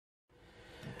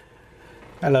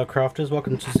Hello crafters,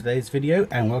 welcome to today's video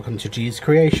and welcome to G's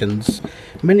Creations.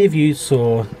 Many of you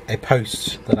saw a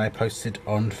post that I posted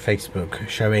on Facebook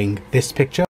showing this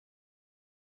picture.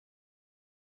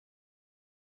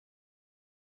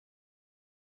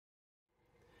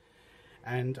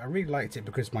 And I really liked it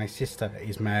because my sister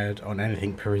is mad on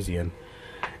anything Parisian.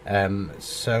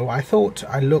 So I thought,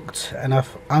 I looked and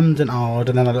I've ummed and ahed,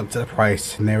 and then I looked at the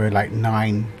price and they were like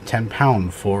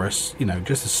 £9–10 for us, you know,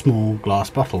 just a small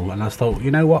glass bottle. And I thought, you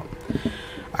know what,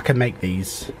 I can make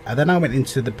these. And then I went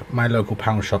into my local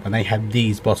pound shop and they had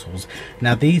these bottles.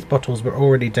 Now these bottles were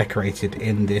already decorated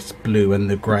in this blue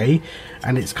and the grey,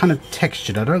 and it's kind of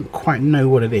textured. I don't quite know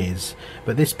what it is,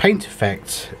 but this paint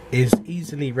effect is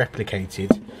easily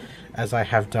replicated as I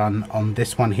have done on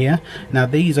this one here. Now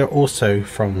these are also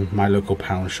from my local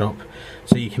pound shop,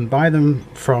 so you can buy them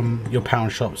from your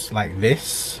pound shops like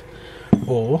this,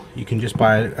 or you can just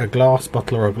buy a glass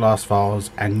bottle or a glass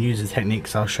vase and use the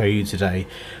techniques I'll show you today.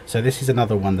 So this is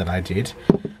another one that I did.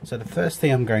 So the first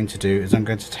thing I'm going to do is I'm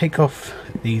going to take off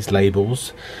these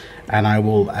labels and I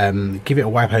will give it a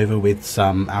wipe over with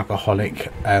some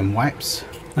alcoholic wipes.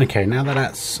 Okay, now that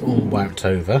that's all wiped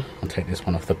over, I'll take this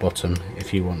one off the bottom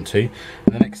if you want to.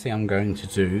 And the next thing I'm going to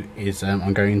do is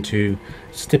I'm going to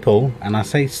stipple, and I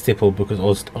say stipple because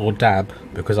or dab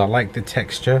because I like the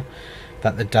texture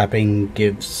that the dabbing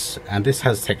gives, and this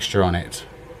has texture on it.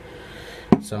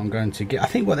 So I'm going to get, I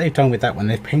think what they've done with that one,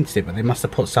 they've painted it, but they must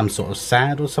have put some sort of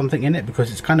sand or something in it because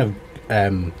it's kind of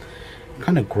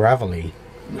gravelly,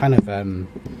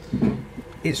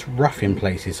 it's rough in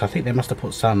places. So I think they must have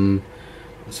put some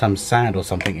sand or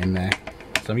something in there.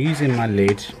 So I'm using my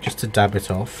lid just to dab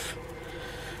it off,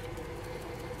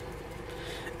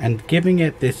 and giving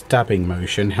it this dabbing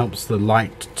motion helps the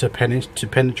light to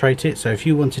penetrate it. So if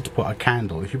you wanted to put a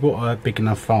candle, if you bought a big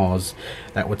enough vase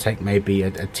that would take maybe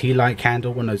a tea light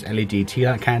candle, one of those LED tea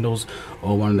light candles,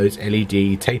 or one of those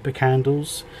LED taper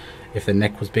candles, if the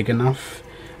neck was big enough,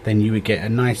 then you would get a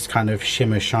nice kind of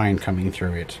shimmer shine coming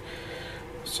through it.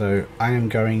 So I am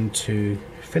going to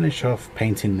finish off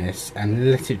painting this and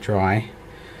let it dry,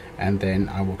 and then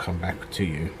I will come back to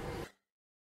you.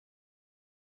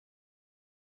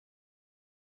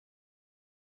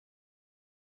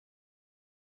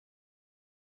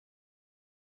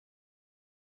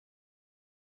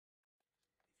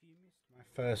 If you missed my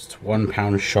first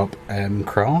 £1 shop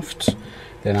craft,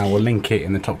 then I will link it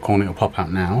in the top corner. It'll pop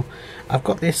out now. I've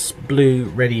got this blue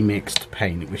ready mixed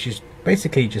paint, which is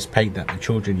basically just paint that the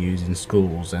children use in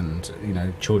schools and, you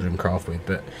know, children craft with,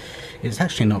 but it's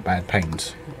actually not bad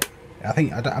paint. I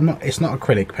think it's not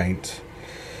acrylic paint.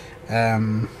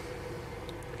 It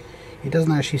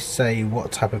doesn't actually say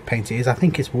what type of paint it is. I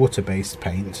think it's water-based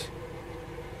paint,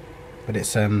 but it's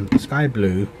sky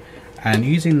blue. And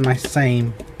using my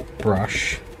same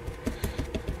brush,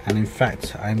 and in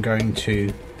fact I'm going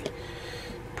to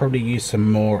probably use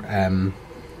some more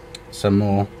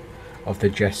of the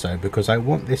gesso because I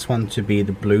want this one to be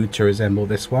the blue to resemble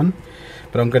this one,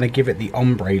 but I'm going to give it the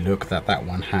ombre look that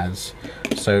one has.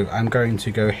 So I'm going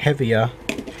to go heavier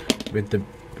with the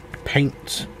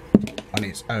paint on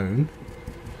its own,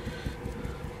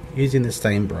 using the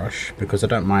same brush because I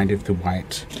don't mind if the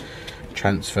white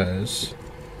transfers.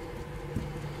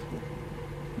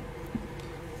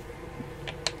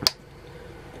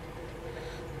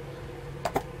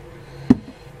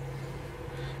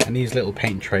 And these little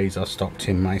paint trays are stocked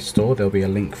in my store. There'll be a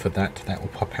link for that will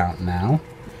pop out now.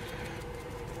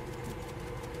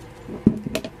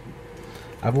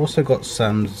 I've also got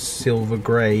some silver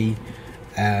grey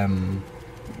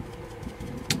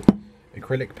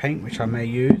acrylic paint which I may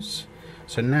use.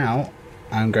 So now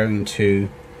I'm going to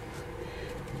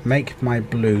make my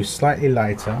blue slightly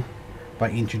lighter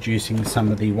by introducing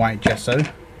some of the white gesso,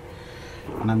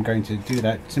 and I'm going to do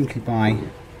that simply by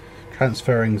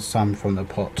transferring some from the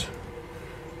pot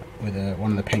with one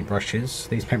of the paint brushes.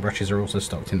 These paint brushes are also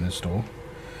stocked in the store.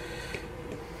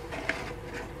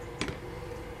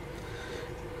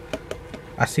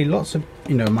 I see lots of,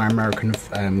 you know, my American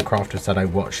crafters that I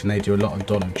watch, and they do a lot of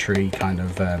Dollar Tree kind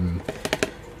of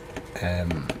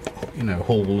you know,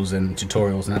 hauls and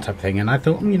tutorials and that type of thing, and I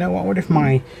thought, you know what if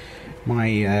my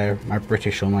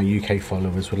British or my UK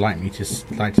followers would like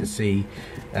to see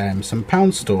some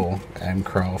pound store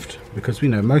craft, because, you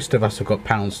know, most of us have got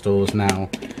pound stores now,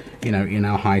 you know, in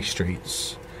our high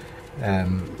streets.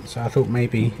 So I thought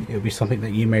maybe it would be something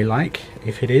that you may like.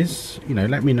 If it is, you know,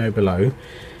 let me know below.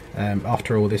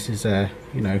 After all, this is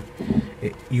you know,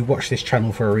 you watch this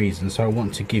channel for a reason, so I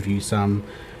want to give you some,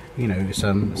 you know,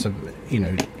 you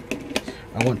know,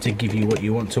 I want to give you what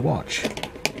you want to watch.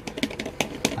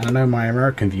 And I know my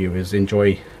American viewers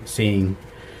enjoy seeing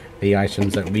the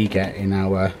items that we get in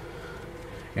our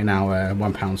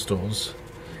 £1 stores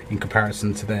in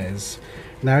comparison to theirs.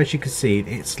 Now, as you can see,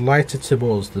 it's lighter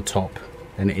towards the top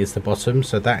than it is the bottom,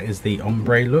 so that is the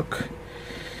ombre look.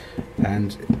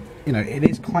 And you know, it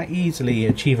is quite easily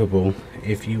achievable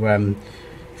if you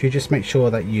just make sure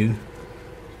that you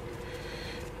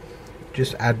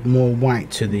just add more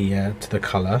white to the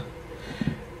colour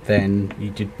than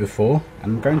you did before.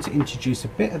 And I'm going to introduce a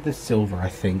bit of the silver, I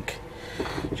think,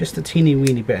 just a teeny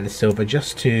weeny bit of the silver,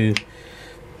 just to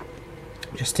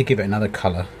give it another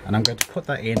colour. And I'm going to put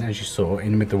that in, as you saw,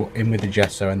 in with the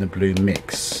gesso and the blue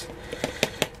mix.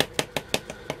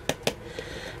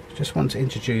 Just want to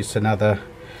introduce another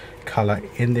colour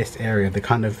in this area, the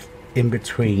kind of in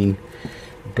between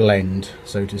blend,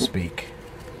 so to speak.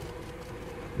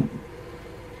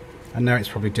 I know it's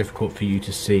probably difficult for you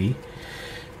to see.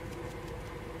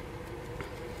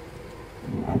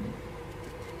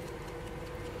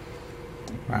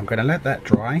 Right, I'm going to let that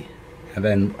dry, and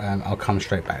then I'll come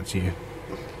straight back to you.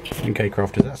 Okay,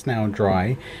 crafters, that's now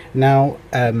dry. Now,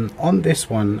 on this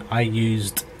one, I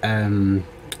used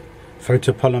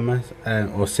photopolymer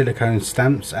or silicone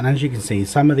stamps, and as you can see,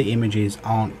 some of the images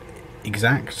aren't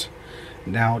exact.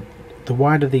 Now, the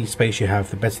wider the space you have,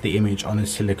 the better the image on the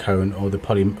silicone or the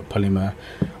polymer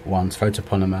ones,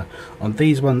 photopolymer. On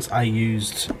these ones, I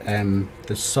used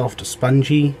the soft,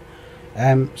 spongy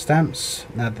stamps.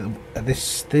 Now,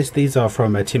 these are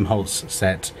from a Tim Holtz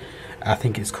set. I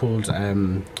think it's called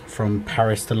From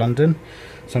Paris to London.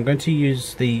 So I'm going to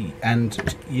use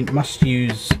and you must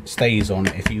use stays on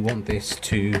if you want this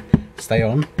to stay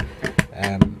on.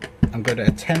 I'm going to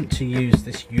attempt to use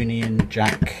this Union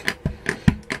Jack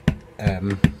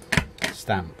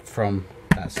stamp from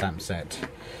that stamp set.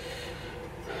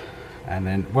 And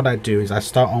then what I do is I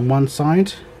start on one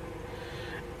side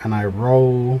and I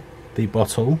roll the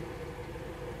bottle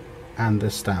and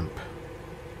the stamp,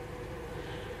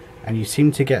 and you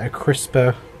seem to get a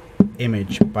crisper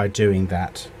image by doing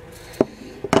that.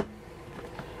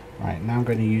 Right, now I'm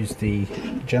going to use the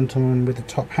gentleman with the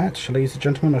top hat. Shall I use the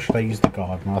gentleman or shall I use the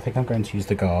guard? No, I think I'm going to use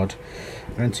the guard.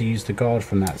 I'm going to use the guard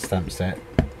from that stamp set.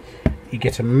 You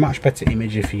get a much better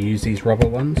image if you use these rubber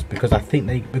ones, because I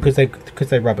think because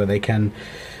they're rubber, they can,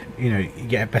 you know, you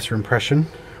get a better impression.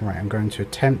 Right, I'm going to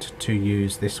attempt to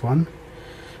use this one.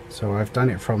 So I've done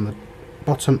it from the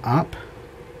bottom up.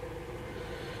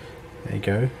 There you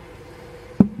go.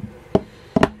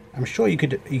 I'm sure you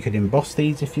could emboss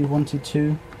these if you wanted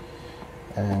to.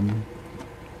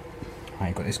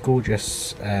 I've got this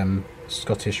gorgeous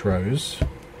Scottish rose,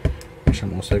 which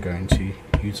I'm also going to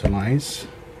utilise.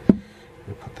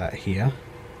 We'll put that here.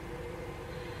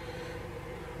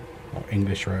 Or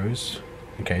English rose.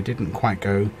 Okay, it didn't quite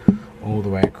go all the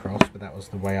way across, but that was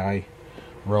the way I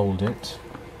rolled it.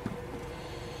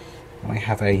 I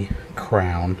have a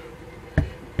crown.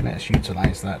 Let's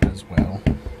utilise that as well.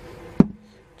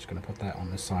 Just going to put that on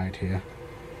the side here.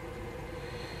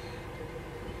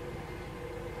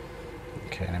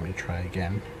 Okay, let me try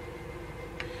again.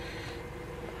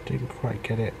 Didn't quite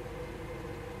get it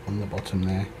on the bottom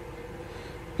there.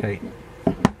 Okay,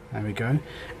 there we go.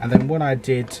 And then what I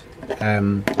did,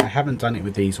 I haven't done it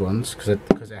with these ones because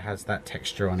it has that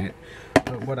texture on it.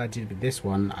 But what I did with this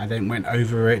one, I then went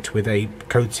over it with a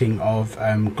coating of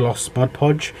gloss Mod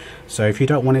Podge. So if you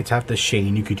don't want it to have the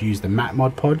sheen, you could use the matte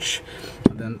Mod Podge.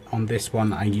 And then on this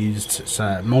one, I used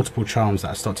multiple charms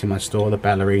that I stocked in my store: the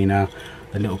ballerina,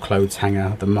 the little clothes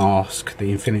hanger, the mask,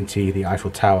 the infinity, the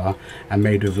Eiffel Tower, and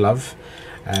Made with Love.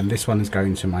 This one is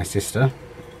going to my sister.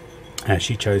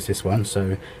 She chose this one,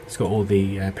 so it's got all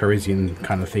the Parisian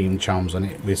kind of themed charms on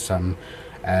it with some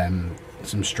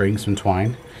strings, some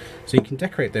twine. So you can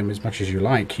decorate them as much as you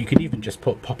like. You can even just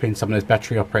pop in some of those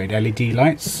battery operated LED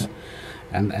lights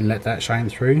and let that shine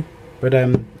through. But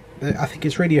I think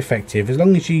it's really effective as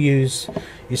long as you use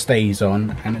your stays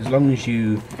on, and as long as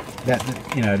you let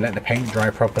the paint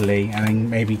dry properly, and then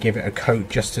maybe give it a coat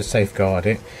just to safeguard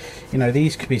it. You know,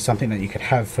 these could be something that you could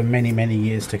have for many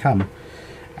years to come.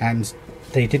 And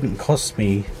they didn't cost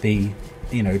me the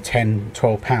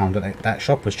 £10–12 that that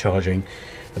shop was charging.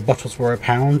 The bottles were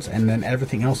 £1, and then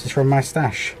everything else is from my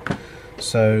stash.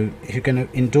 So if you're going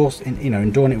to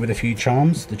adorn it with a few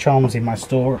charms, the charms in my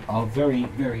store are very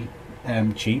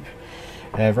cheap,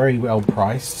 very well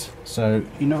priced. So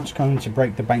you're not going to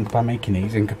break the bank by making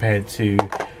these, and compared to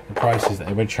the prices that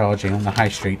they were charging on the high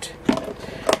street.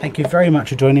 Thank you very much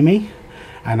for joining me,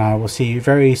 and I will see you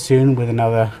very soon with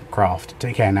another craft.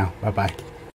 Take care now. Bye bye.